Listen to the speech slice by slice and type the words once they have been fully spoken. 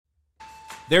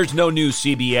There's no new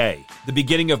CBA. The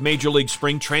beginning of Major League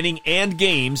spring training and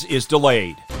games is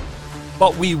delayed.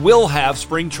 But we will have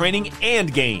spring training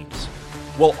and games.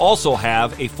 We'll also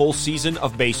have a full season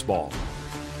of baseball.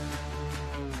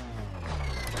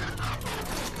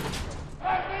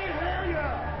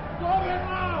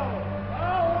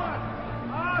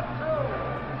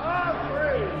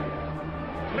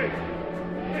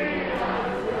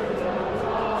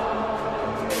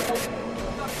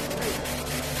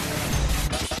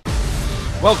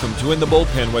 Welcome to In the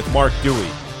Bullpen with Mark Dewey,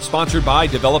 sponsored by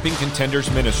Developing Contenders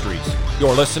Ministries.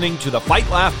 You're listening to the Fight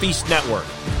Laugh Feast Network.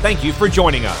 Thank you for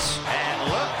joining us. And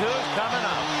look who's coming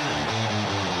up.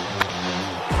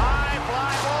 High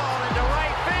fly ball into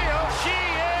right field. She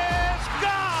is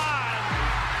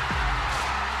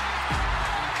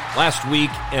gone. Last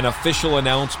week, an official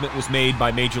announcement was made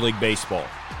by Major League Baseball.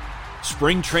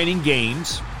 Spring training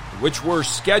games, which were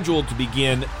scheduled to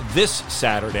begin this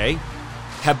Saturday,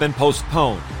 have been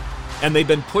postponed, and they've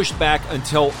been pushed back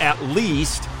until at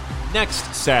least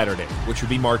next Saturday, which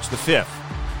would be March the 5th.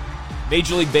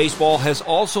 Major League Baseball has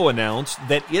also announced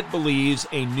that it believes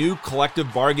a new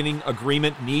collective bargaining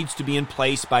agreement needs to be in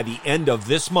place by the end of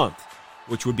this month,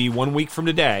 which would be 1 week from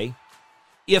today,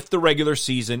 if the regular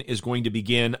season is going to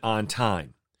begin on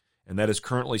time, and that is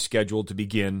currently scheduled to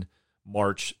begin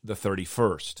March the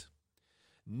 31st.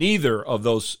 Neither of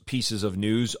those pieces of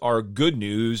news are good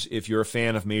news if you're a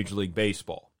fan of Major League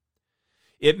Baseball.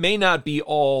 It may not be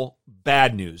all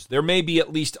bad news. There may be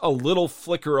at least a little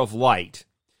flicker of light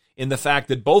in the fact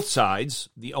that both sides,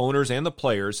 the owners and the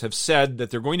players, have said that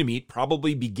they're going to meet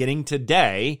probably beginning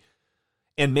today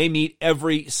and may meet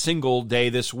every single day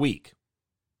this week.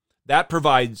 That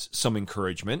provides some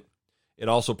encouragement. It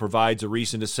also provides a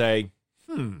reason to say,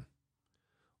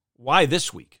 why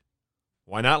this week?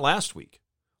 Why not last week?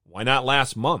 Why not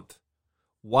last month?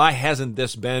 Why hasn't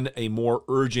this been a more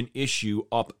urgent issue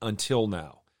up until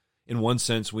now? In one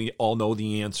sense, we all know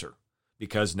the answer,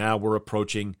 because now we're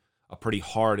approaching a pretty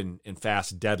hard and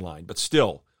fast deadline. But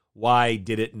still, why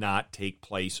did it not take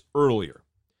place earlier?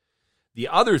 The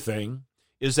other thing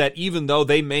is that even though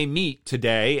they may meet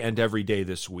today and every day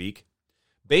this week,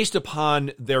 based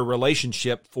upon their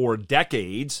relationship for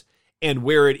decades and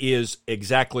where it is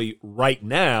exactly right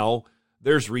now,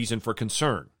 there's reason for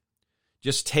concern.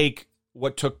 Just take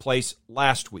what took place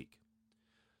last week.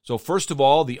 So first of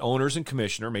all, the owners and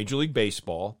commissioner, Major League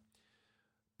Baseball,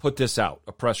 put this out,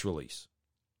 a press release.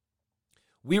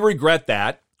 We regret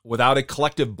that, without a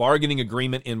collective bargaining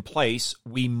agreement in place,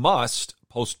 we must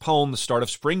postpone the start of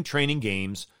spring training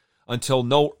games until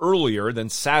no earlier than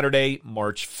Saturday,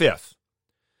 March 5th.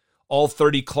 All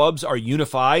 30 clubs are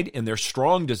unified in their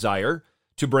strong desire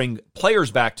to bring players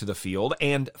back to the field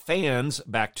and fans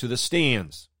back to the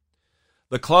stands.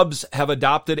 The clubs have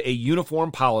adopted a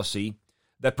uniform policy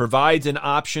that provides an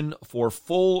option for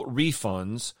full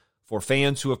refunds for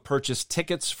fans who have purchased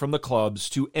tickets from the clubs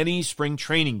to any spring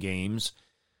training games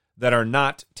that are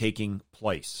not taking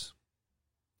place.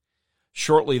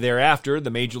 Shortly thereafter, the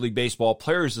Major League Baseball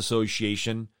Players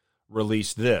Association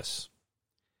released this.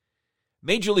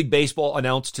 Major League Baseball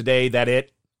announced today that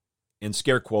it, in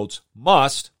scare quotes,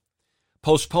 must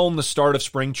postpone the start of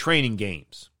spring training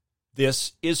games.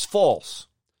 This is false.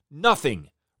 Nothing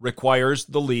requires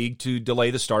the league to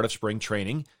delay the start of spring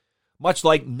training, much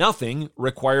like nothing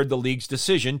required the league's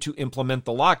decision to implement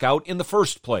the lockout in the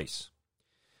first place.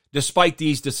 Despite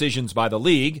these decisions by the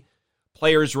league,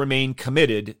 players remain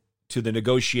committed to the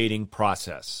negotiating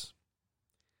process.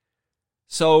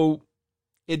 So,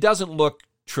 it doesn't look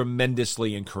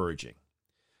tremendously encouraging.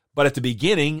 But at the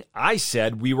beginning, I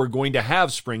said we were going to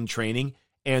have spring training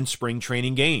and spring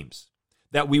training games,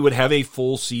 that we would have a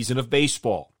full season of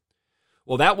baseball.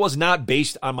 Well, that was not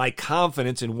based on my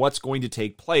confidence in what's going to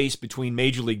take place between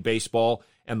Major League Baseball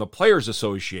and the Players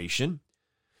Association.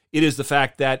 It is the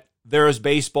fact that there is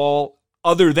baseball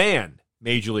other than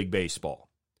Major League Baseball.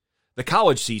 The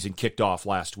college season kicked off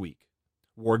last week.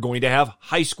 We're going to have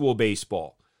high school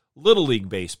baseball, Little League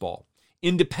baseball,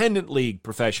 independent league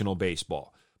professional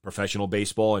baseball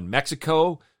in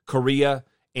Mexico, Korea,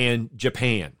 and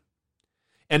Japan.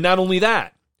 And not only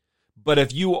that, but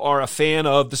if you are a fan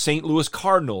of the St. Louis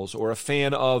Cardinals or a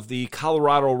fan of the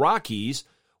Colorado Rockies,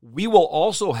 we will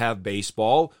also have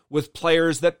baseball with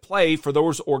players that play for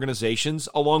those organizations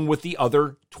along with the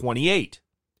other 28.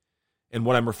 And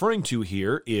what I'm referring to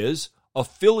here is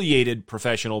affiliated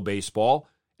professional baseball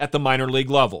at the minor league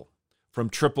level, from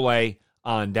AAA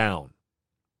on down.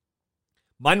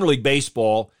 Minor league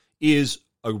baseball is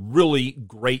a really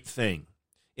great thing.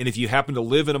 And if you happen to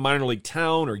live in a minor league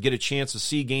town or get a chance to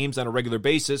see games on a regular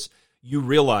basis, you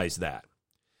realize that.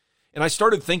 And I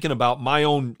started thinking about my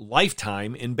own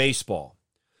lifetime in baseball.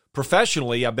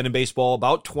 Professionally, I've been in baseball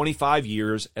about 25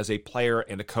 years as a player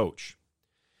and a coach.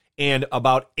 And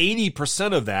about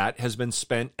 80% of that has been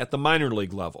spent at the minor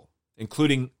league level,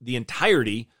 including the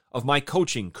entirety of my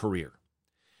coaching career.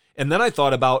 And then I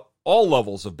thought about all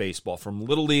levels of baseball, from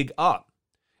Little League up.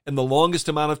 And the longest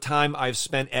amount of time I've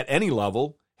spent at any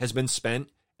level has been spent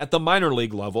at the minor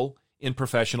league level in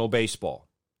professional baseball.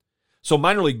 So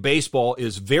minor league baseball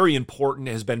is very important,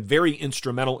 has been very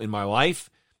instrumental in my life.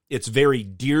 It's very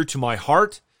dear to my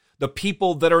heart. The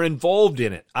people that are involved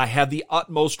in it, I have the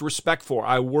utmost respect for.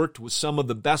 I worked with some of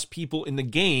the best people in the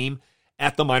game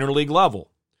at the minor league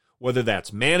level, whether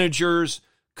that's managers,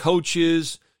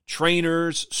 coaches,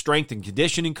 trainers, strength and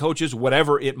conditioning coaches,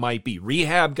 whatever it might be,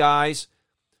 rehab guys.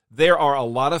 There are a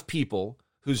lot of people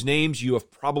whose names you have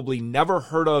probably never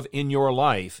heard of in your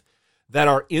life that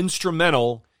are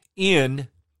instrumental in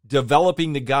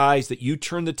developing the guys that you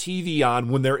turn the TV on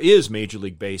when there is Major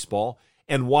League Baseball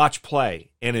and watch play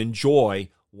and enjoy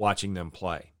watching them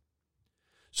play.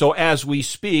 So as we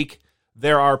speak,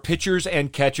 there are pitchers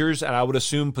and catchers, and I would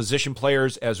assume position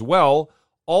players as well,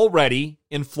 already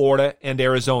in Florida and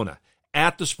Arizona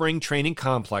at the spring training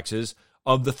complexes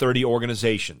of the 30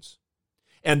 organizations.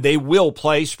 And they will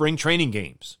play spring training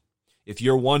games. If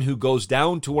you're one who goes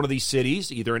down to one of these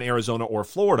cities, either in Arizona or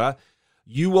Florida,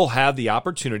 you will have the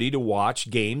opportunity to watch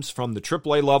games from the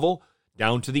AAA level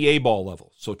down to the A-ball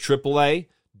level. So AAA,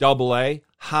 AA,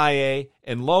 High A,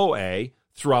 and Low A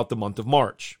throughout the month of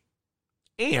March.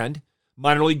 And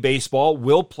minor league baseball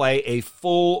will play a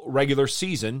full regular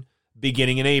season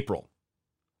beginning in April.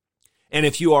 And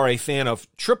if you are a fan of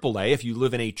AAA, if you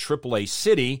live in a AAA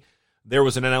city, there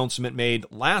was an announcement made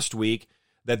last week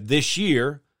that this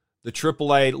year, the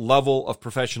AAA level of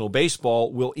professional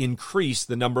baseball will increase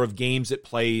the number of games it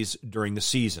plays during the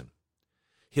season.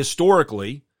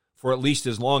 Historically, for at least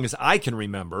as long as I can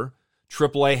remember,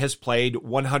 AAA has played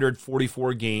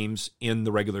 144 games in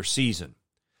the regular season.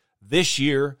 This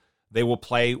year, they will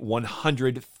play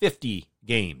 150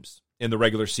 games in the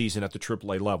regular season at the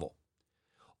AAA level.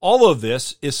 All of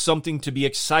this is something to be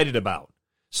excited about,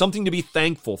 something to be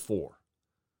thankful for.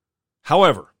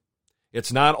 However,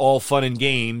 it's not all fun and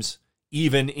games,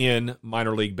 even in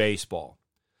minor league baseball.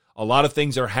 A lot of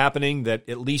things are happening that,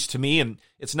 at least to me, and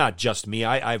it's not just me,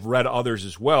 I've read others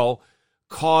as well,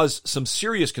 cause some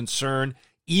serious concern,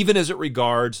 even as it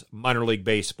regards minor league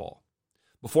baseball.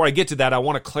 Before I get to that, I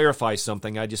want to clarify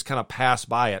something. I just kind of pass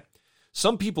by it.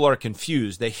 Some people are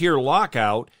confused. They hear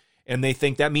lockout, and they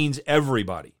think that means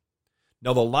everybody.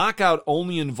 Now, the lockout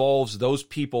only involves those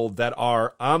people that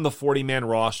are on the 40-man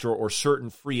roster or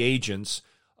certain free agents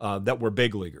that were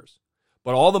big leaguers.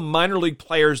 But all the minor league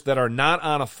players that are not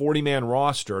on a 40-man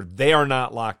roster, they are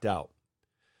not locked out.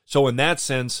 So in that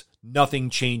sense,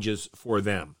 nothing changes for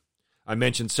them. I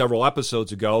mentioned several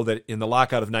episodes ago that in the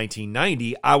lockout of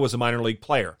 1990, I was a minor league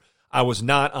player. I was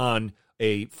not on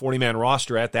a 40-man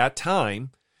roster at that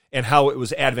time, and how it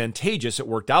was advantageous. It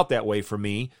worked out that way for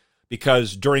me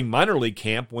because during minor league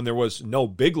camp, when there was no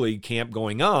big league camp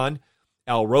going on,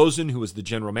 Al Rosen, who was the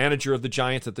general manager of the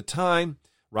Giants at the time,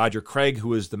 Roger Craig, who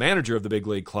was the manager of the big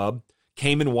league club,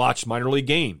 came and watched minor league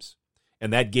games.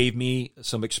 And that gave me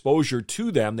some exposure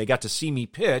to them. They got to see me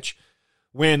pitch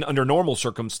when under normal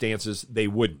circumstances they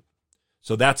wouldn't.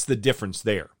 So that's the difference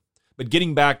there. But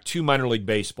getting back to minor league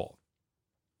baseball,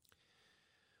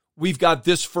 we've got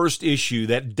this first issue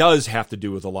that does have to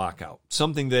do with a lockout,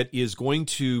 something that is going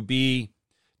to be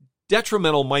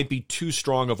detrimental, might be too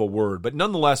strong of a word, but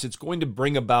nonetheless, it's going to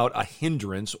bring about a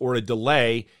hindrance or a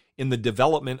delay in the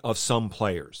development of some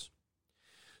players.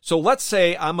 So let's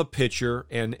say I'm a pitcher,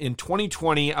 and in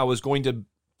 2020, I was going to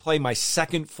play my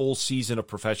second full season of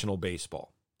professional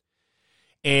baseball.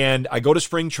 And I go to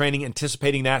spring training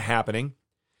anticipating that happening,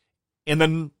 and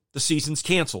then the season's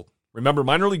canceled. Remember,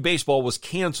 minor league baseball was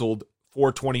canceled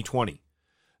for 2020.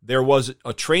 There was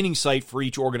a training site for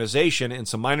each organization, and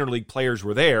some minor league players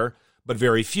were there, but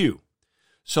very few.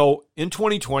 So in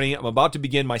 2020, I'm about to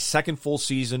begin my second full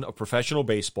season of professional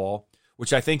baseball,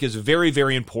 which I think is very,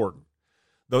 very important.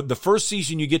 The first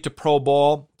season you get to pro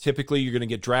ball, typically you're going to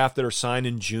get drafted or signed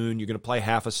in June. You're going to play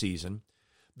half a season.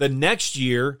 The next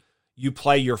year, you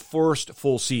play your first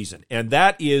full season, and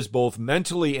that is both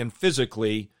mentally and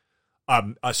physically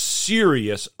a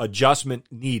serious adjustment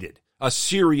needed, a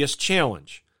serious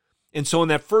challenge. And so in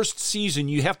that first season,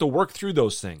 you have to work through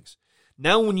those things.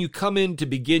 Now, when you come in to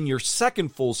begin your second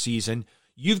full season,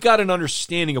 you've got an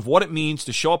understanding of what it means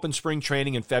to show up in spring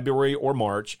training in February or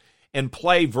March and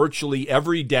play virtually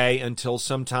every day until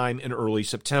sometime in early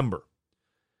September.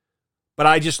 But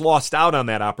I just lost out on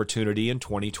that opportunity in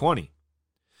 2020.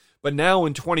 But now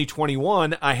in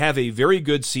 2021, I have a very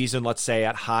good season, let's say,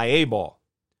 at high A ball.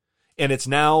 And it's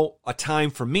now a time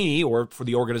for me or for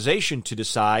the organization to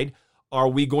decide, are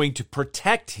we going to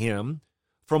protect him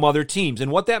from other teams?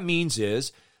 And what that means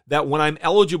is that when I'm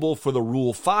eligible for the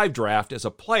Rule 5 draft as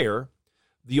a player,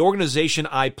 the organization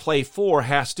I play for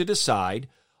has to decide,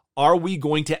 are we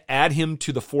going to add him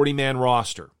to the 40-man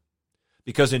roster?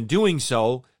 Because in doing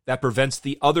so, that prevents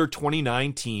the other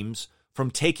 29 teams from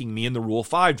taking me in the Rule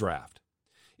 5 draft.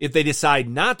 If they decide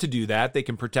not to do that, they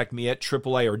can protect me at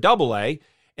AAA or AA,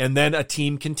 and then a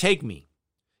team can take me.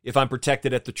 If I'm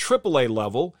protected at the AAA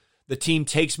level, the team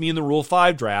takes me in the Rule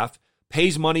 5 draft,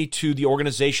 pays money to the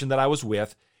organization that I was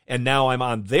with, and now I'm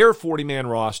on their 40-man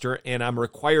roster, and I'm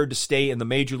required to stay in the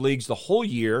major leagues the whole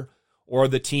year, or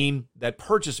the team that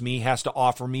purchased me has to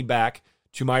offer me back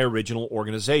to my original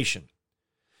organization.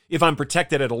 If I'm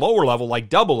protected at a lower level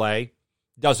like AA,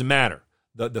 doesn't matter.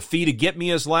 The fee to get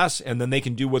me is less, and then they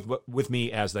can do with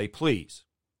me as they please.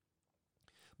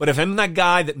 But if I'm that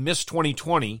guy that missed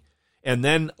 2020, and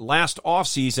then last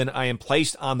offseason I am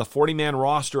placed on the 40-man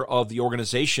roster of the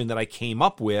organization that I came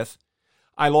up with,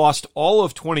 I lost all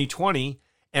of 2020,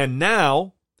 and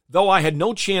now, though I had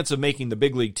no chance of making the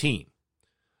big league team,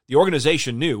 the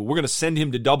organization knew we're going to send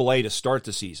him to AA to start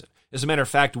the season. As a matter of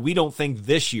fact, we don't think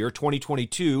this year,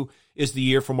 2022, is the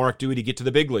year for Mark Dewey to get to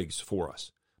the big leagues for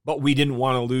us. But we didn't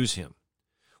want to lose him.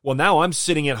 Well, now I'm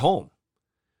sitting at home.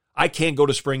 I can't go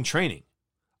to spring training.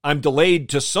 I'm delayed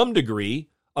to some degree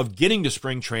of getting to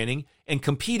spring training and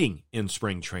competing in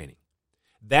spring training.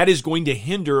 That is going to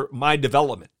hinder my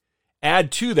development.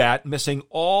 Add to that, missing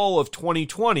all of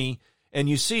 2020, and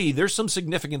you see there's some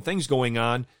significant things going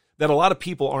on that a lot of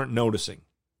people aren't noticing.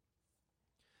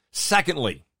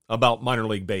 Secondly, about minor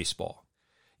league baseball.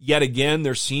 Yet again,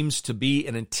 there seems to be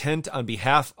an intent on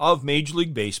behalf of Major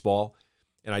League Baseball,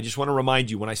 and I just want to remind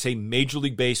you, when I say Major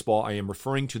League Baseball, I am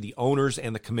referring to the owners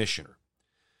and the commissioner.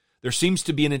 There seems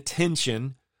to be an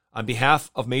intention on behalf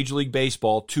of Major League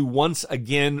Baseball to once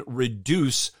again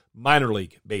reduce minor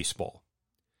league baseball.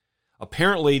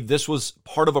 Apparently, this was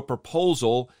part of a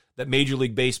proposal that Major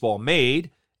League Baseball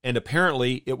made, and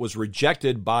apparently it was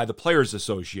rejected by the Players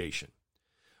Association.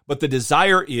 But the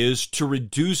desire is to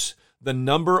reduce the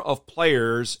number of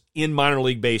players in minor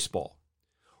league baseball.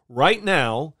 Right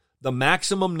now, the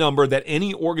maximum number that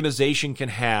any organization can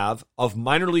have of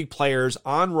minor league players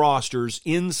on rosters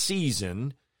in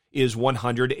season is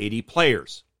 180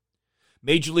 players.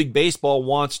 Major League Baseball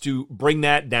wants to bring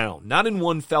that down, not in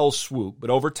one fell swoop,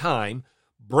 but over time,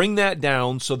 bring that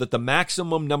down so that the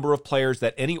maximum number of players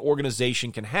that any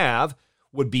organization can have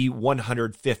would be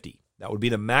 150. That would be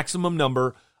the maximum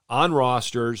number on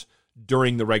rosters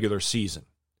during the regular season.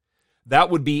 That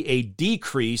would be a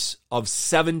decrease of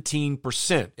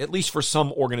 17%, at least for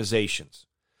some organizations,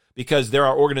 because there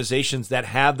are organizations that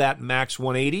have that max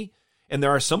 180, and there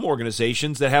are some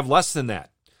organizations that have less than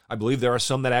that. I believe there are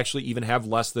some that actually even have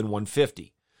less than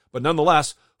 150. But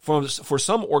nonetheless, for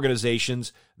some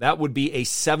organizations, that would be a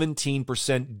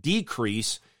 17%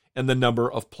 decrease in the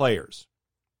number of players.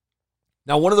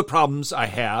 Now, one of the problems I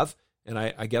have, and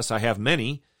I guess I have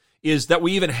many, is that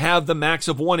we even have the max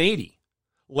of 180,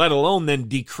 let alone then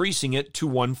decreasing it to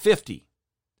 150.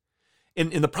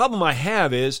 And the problem I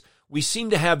have is we seem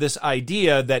to have this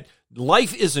idea that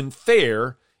life isn't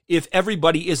fair if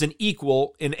everybody isn't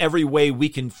equal in every way we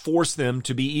can force them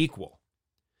to be equal.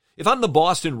 If I'm the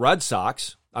Boston Red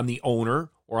Sox, I'm the owner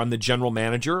or I'm the general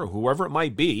manager or whoever it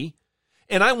might be,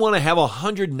 and I want to have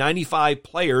 195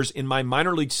 players in my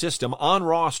minor league system on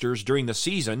rosters during the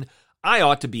season, I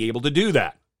ought to be able to do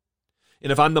that.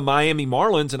 And if I'm the Miami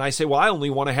Marlins and I say, well, I only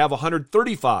want to have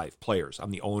 135 players,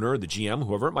 I'm the owner, the GM,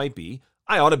 whoever it might be,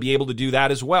 I ought to be able to do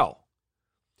that as well.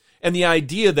 And the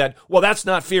idea that, well, that's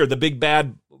not fair, the big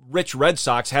bad rich Red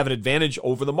Sox have an advantage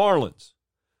over the Marlins.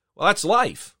 Well, that's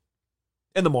life.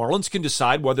 And the Marlins can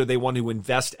decide whether they want to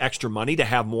invest extra money to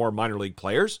have more minor league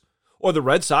players, or the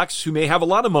Red Sox, who may have a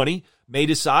lot of money, may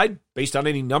decide, based on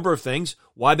any number of things,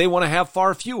 why they want to have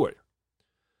far fewer.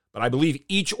 But I believe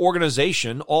each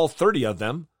organization, all 30 of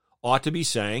them, ought to be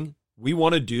saying, we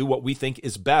want to do what we think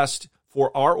is best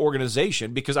for our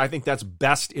organization because I think that's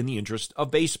best in the interest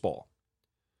of baseball.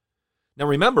 Now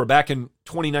remember, back in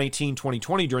 2019,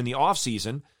 2020, during the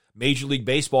offseason, Major League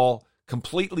Baseball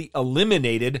completely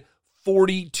eliminated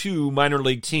 42 minor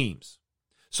league teams.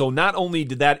 So not only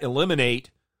did that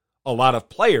eliminate a lot of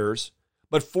players,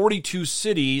 but 42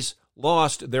 cities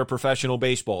lost their professional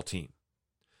baseball team.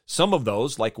 Some of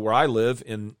those, like where I live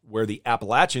in where the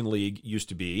Appalachian League used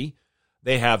to be,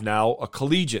 they have now a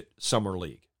collegiate summer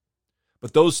league.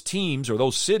 But those teams or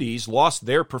those cities lost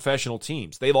their professional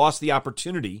teams. They lost the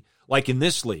opportunity, like in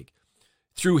this league.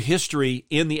 Through history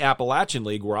in the Appalachian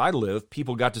League where I live,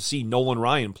 people got to see Nolan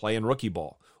Ryan play in rookie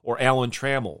ball, or Alan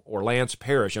Trammell, or Lance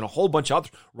Parrish, and a whole bunch of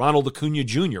others. Ronald Acuna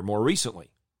Jr. more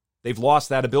recently. They've lost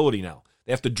that ability now.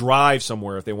 They have to drive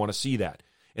somewhere if they want to see that.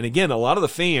 And again, a lot of the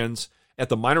fans at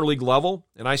the minor league level,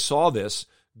 and I saw this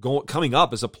coming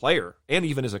up as a player and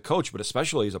even as a coach, but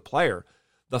especially as a player,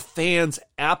 the fans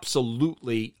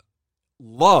absolutely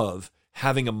love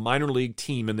having a minor league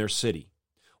team in their city.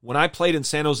 When I played in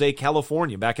San Jose,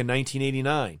 California back in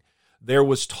 1989, there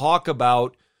was talk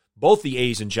about both the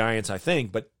A's and Giants, I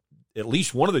think, but at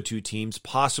least one of the two teams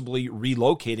possibly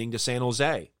relocating to San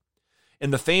Jose.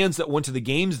 And the fans that went to the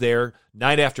games there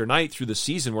night after night through the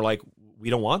season were like, we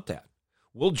don't want that.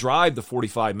 We'll drive the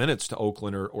 45 minutes to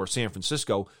Oakland or San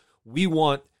Francisco. We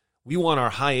want our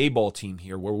high A ball team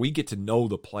here where we get to know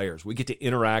the players. We get to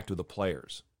interact with the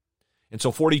players. And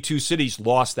so 42 cities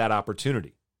lost that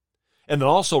opportunity. And then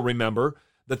also remember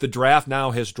that the draft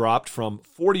now has dropped from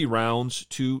 40 rounds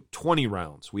to 20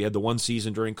 rounds. We had the one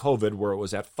season during COVID where it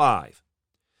was at 5.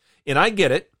 And I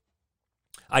get it.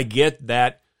 I get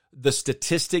that the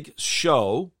statistics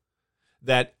show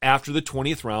that after the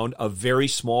 20th round, a very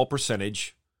small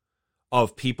percentage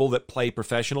of people that play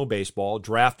professional baseball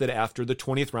drafted after the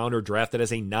 20th round or drafted as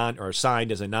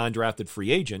signed as a non-drafted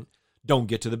free agent don't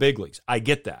get to the big leagues. I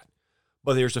get that.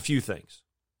 But there's a few things.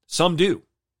 Some do.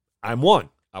 I'm one.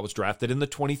 I was drafted in the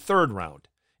 23rd round.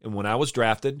 And when I was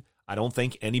drafted, I don't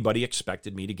think anybody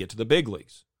expected me to get to the big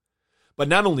leagues. But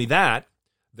not only that,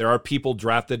 there are people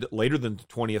drafted later than the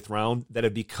 20th round that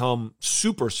have become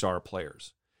superstar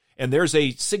players. And there's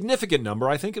a significant number,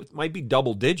 I think it might be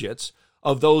double digits,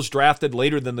 of those drafted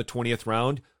later than the 20th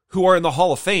round who are in the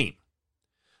Hall of Fame.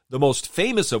 The most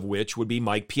famous of which would be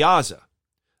Mike Piazza.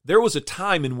 There was a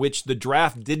time in which the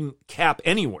draft didn't cap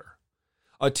anywhere.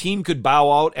 A team could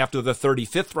bow out after the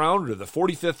 35th round or the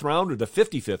 45th round or the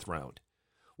 55th round.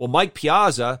 Well, Mike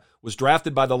Piazza was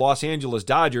drafted by the Los Angeles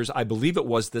Dodgers. I believe it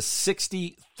was the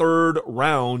 63rd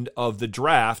round of the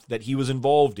draft that he was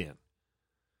involved in.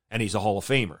 And he's a Hall of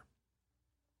Famer.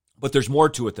 But there's more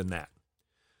to it than that.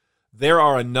 There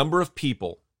are a number of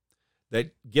people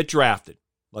that get drafted,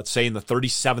 let's say in the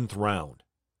 37th round,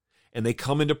 and they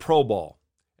come into pro ball,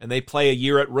 and they play a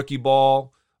year at rookie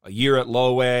ball, a year at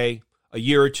low A, a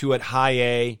year or two at high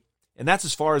A, and that's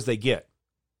as far as they get.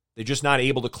 They're just not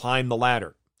able to climb the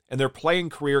ladder, and their playing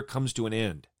career comes to an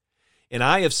end. And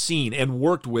I have seen and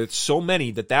worked with so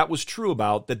many that was true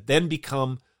about that then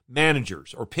become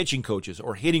managers or pitching coaches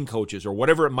or hitting coaches or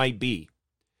whatever it might be.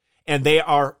 And they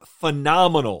are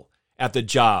phenomenal at the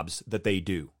jobs that they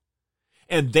do.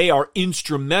 And they are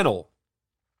instrumental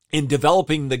in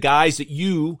developing the guys that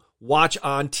you watch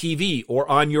on TV or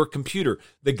on your computer,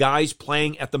 the guys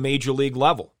playing at the major league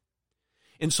level.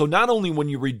 And so not only when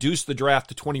you reduce the draft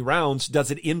to 20 rounds does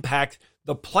it impact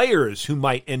the players who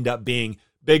might end up being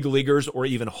big leaguers or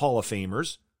even Hall of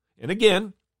Famers. And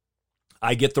again,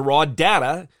 I get the raw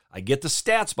data, I get the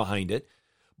stats behind it,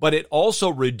 but it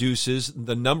also reduces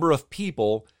the number of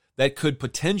people that could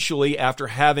potentially, after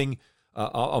having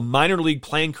a minor league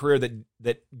playing career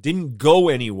that didn't go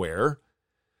anywhere,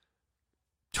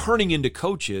 turning into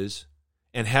coaches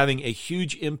and having a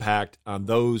huge impact on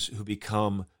those who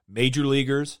become major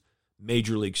leaguers,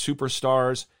 major league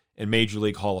superstars, and major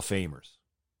league Hall of Famers.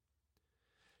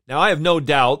 Now, I have no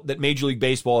doubt that Major League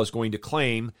Baseball is going to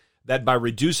claim that by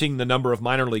reducing the number of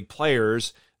minor league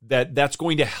players, that's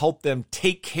going to help them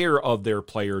take care of their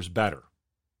players better,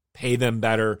 pay them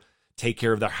better, take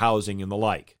care of their housing and the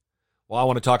like. Well, I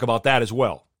want to talk about that as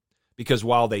well, because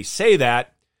while they say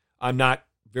that, I'm not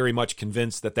very much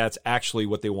convinced that that's actually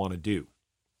what they want to do.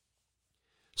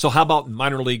 So how about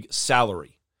minor league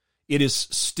salary? It is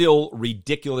still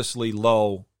ridiculously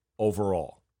low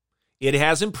overall. It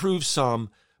has improved some,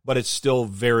 but it's still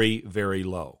very, very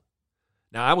low.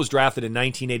 Now, I was drafted in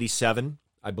 1987.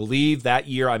 I believe that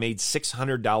year I made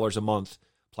 $600 a month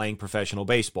playing professional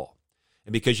baseball.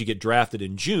 And because you get drafted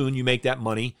in June, you make that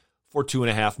money for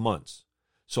 2.5 months.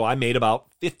 So I made about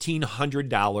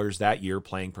 $1,500 that year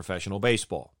playing professional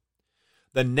baseball.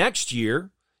 The next year,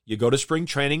 you go to spring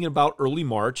training in about early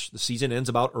March. The season ends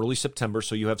about early September,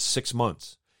 so you have 6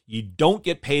 months. You don't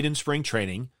get paid in spring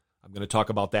training. I'm going to talk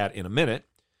about that in a minute.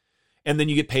 And then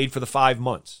you get paid for the 5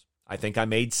 months. I think I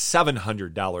made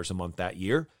 $700 a month that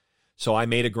year. So I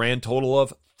made a grand total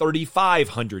of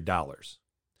 $3,500.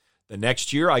 The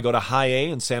next year, I go to high A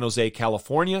in San Jose,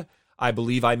 California. I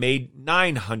believe I made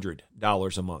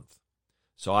 $900 a month.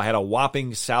 So I had a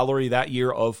whopping salary that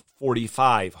year of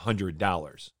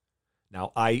 $4,500.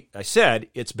 Now, I said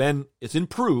it's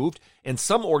improved, and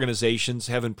some organizations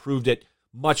have improved it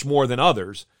much more than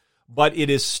others, but it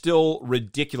is still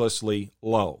ridiculously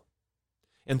low.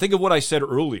 And think of what I said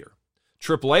earlier.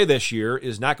 AAA this year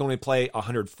is not going to play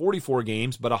 144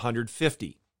 games, but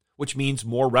 150, which means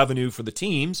more revenue for the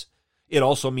teams. It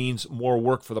also means more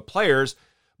work for the players,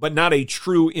 but not a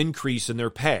true increase in their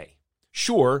pay.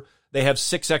 Sure, they have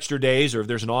 6 extra days, or if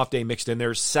there's an off day mixed in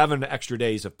there, 7 extra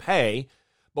days of pay,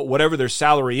 but whatever their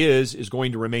salary is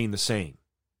going to remain the same.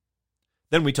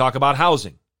 Then we talk about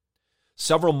housing.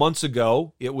 Several months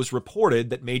ago, it was reported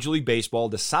that Major League Baseball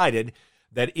decided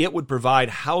that it would provide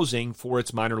housing for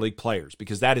its minor league players,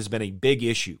 because that has been a big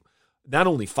issue, not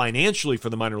only financially for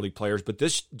the minor league players, but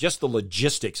just the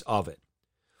logistics of it.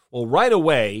 Well, right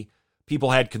away,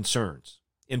 people had concerns,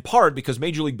 in part because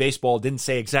Major League Baseball didn't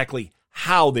say exactly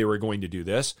how they were going to do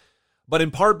this, but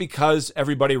in part because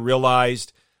everybody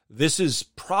realized this is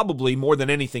probably more than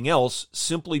anything else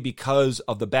simply because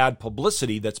of the bad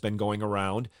publicity that's been going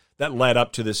around that led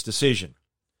up to this decision.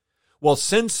 Well,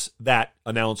 since that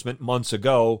announcement months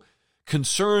ago,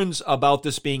 concerns about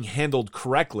this being handled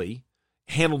correctly,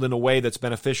 handled in a way that's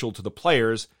beneficial to the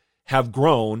players, have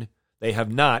grown. They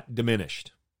have not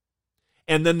diminished.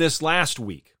 And then this last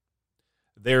week,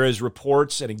 there is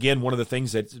reports, and again, one of the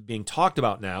things that's being talked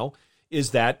about now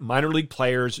is that minor league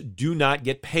players do not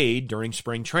get paid during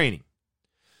spring training.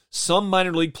 Some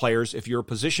minor league players, if you're a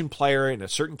position player in a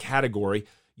certain category,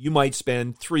 you might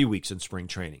spend 3 weeks in spring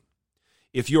training.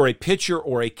 If you're a pitcher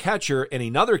or a catcher in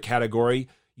another category,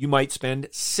 you might spend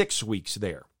 6 weeks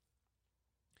there.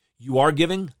 You are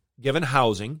given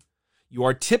housing. You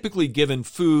are typically given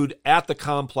food at the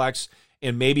complex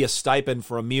and maybe a stipend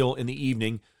for a meal in the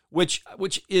evening, which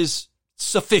is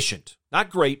sufficient. Not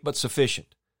great, but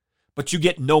sufficient. But you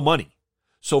get no money.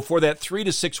 So for that 3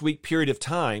 to 6 week period of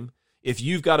time, if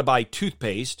you've got to buy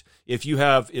toothpaste, if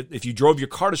you drove your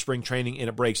car to spring training and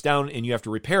it breaks down and you have to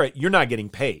repair it, you're not getting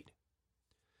paid.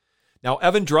 Now,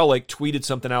 Evan Drellich tweeted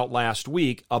something out last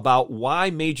week about why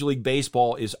Major League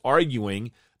Baseball is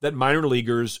arguing that minor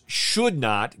leaguers should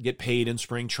not get paid in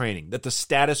spring training, that the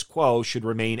status quo should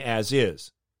remain as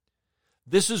is.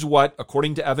 This is what,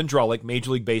 according to Evan Drellich,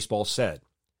 Major League Baseball said.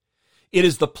 It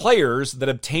is the players that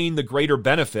obtain the greater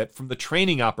benefit from the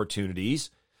training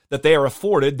opportunities that they are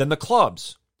afforded than the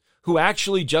clubs, who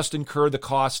actually just incur the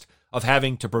cost of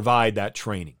having to provide that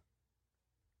training.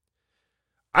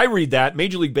 I read that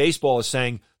Major League Baseball is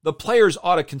saying the players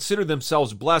ought to consider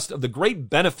themselves blessed of the great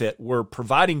benefit we're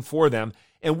providing for them,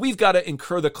 and we've got to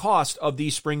incur the cost of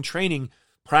these spring training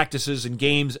practices and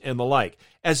games and the like,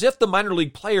 as if the minor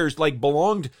league players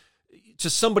belonged to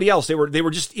somebody else. They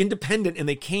were just independent and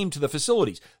they came to the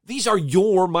facilities. These are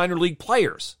your minor league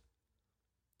players.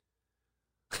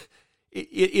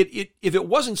 If it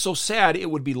wasn't so sad, it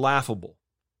would be laughable.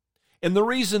 And the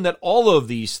reason that all of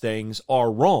these things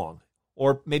are wrong,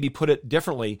 or maybe put it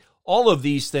differently, all of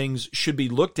these things should be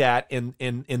looked at and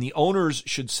the owners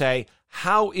should say,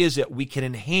 how is it we can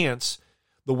enhance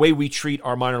the way we treat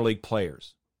our minor league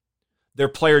players? Their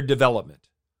player development,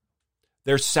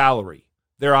 their salary,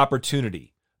 their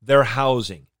opportunity, their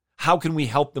housing. How can we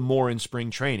help them more in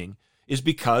spring training? Is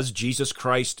because Jesus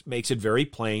Christ makes it very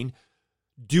plain,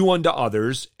 do unto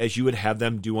others as you would have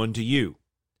them do unto you.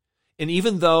 And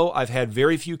even though I've had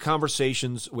very few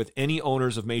conversations with any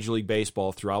owners of Major League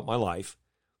Baseball throughout my life,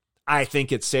 I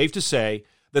think it's safe to say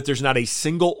that there's not a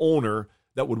single owner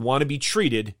that would want to be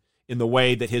treated in the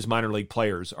way that his minor league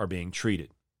players are being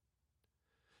treated.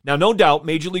 Now, no doubt,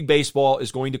 Major League Baseball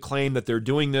is going to claim that they're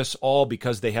doing this all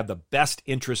because they have the best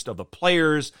interest of the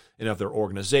players and of their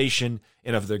organization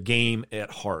and of their game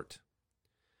at heart.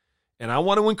 And I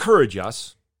want to encourage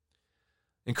us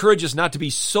not to be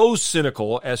so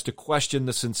cynical as to question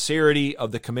the sincerity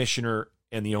of the commissioner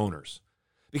and the owners.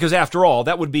 Because after all,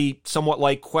 that would be somewhat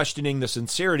like questioning the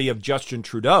sincerity of Justin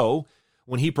Trudeau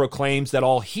when he proclaims that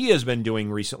all he has been doing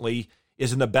recently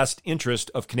is in the best interest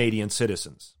of Canadian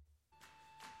citizens.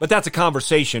 But that's a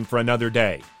conversation for another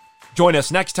day. Join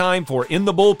us next time for In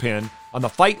the Bullpen on the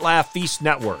Fight Laugh Feast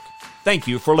Network. Thank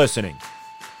you for listening.